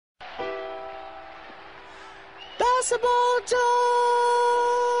basketball Jones.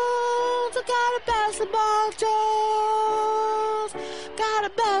 I got a basketball Jones. Got a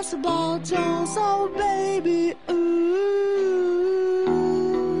basketball Jones, oh baby, ooh.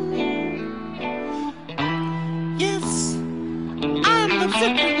 Yes, I'm the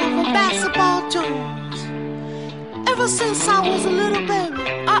victim of a basketball Jones. Ever since I was a little baby,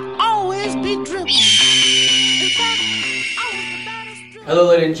 I always be dribbling. In fact, I was the baddest dribbler. Hello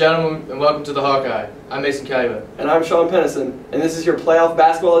ladies and gentlemen, and welcome to the Hawkeye. I'm Mason Calumet. And I'm Sean Pennison, and this is your playoff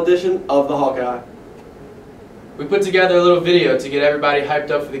basketball edition of the Hawkeye. We put together a little video to get everybody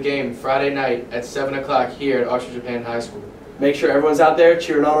hyped up for the game Friday night at 7 o'clock here at Archbishop Hannan High School. Make sure everyone's out there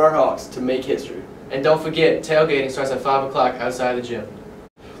cheering on our Hawks to make history. And don't forget, tailgating starts at 5 o'clock outside the gym.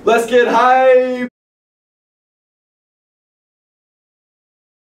 Let's get hyped!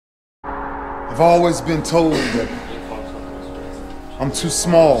 I've always been told that I'm too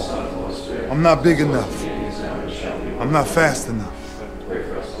small, I'm not big enough, I'm not fast enough.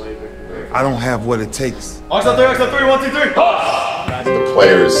 I don't have what it takes. Hawks out there, Hawks out 3, 1, 2, 3. The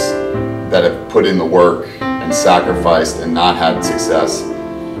players that have put in the work and sacrificed and not had success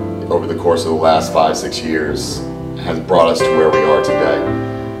over the course of the last 5-6 years has brought us to where we are today.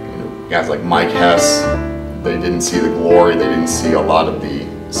 You know, guys like Mike Hess, they didn't see the glory, they didn't see a lot of the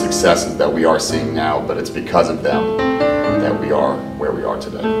successes that we are seeing now, but it's because of them that we are where we are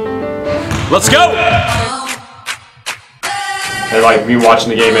today. Let's go! And like me watching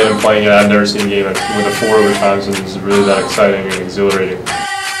the game and playing it, I've never seen a game with the 4 overtimes, and it's really that exciting and exhilarating.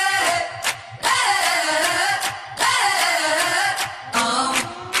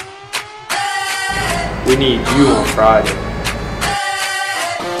 We need you on Friday.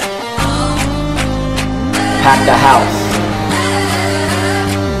 Pack the house.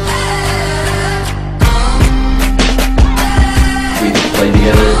 We played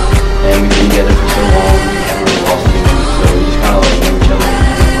together and we've been together for so long. We haven't really lost a game, so we just kind of like know each other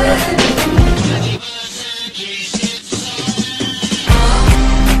and we're actually a good team.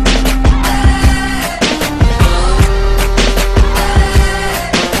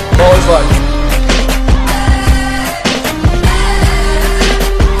 Ball is life.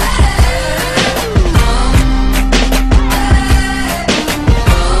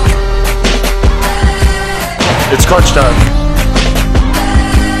 It's crunch time.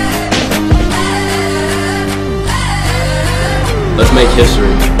 Let's make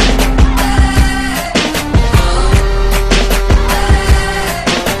history.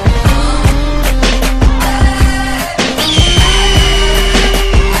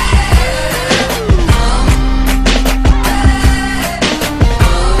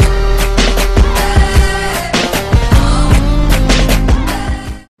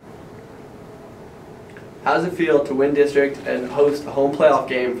 How does it feel to win district and host a home playoff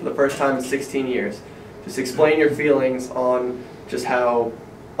game for the first time in 16 years? Just explain your feelings on just how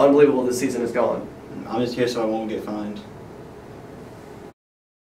unbelievable this season has gone. I'm just here so I won't get fined.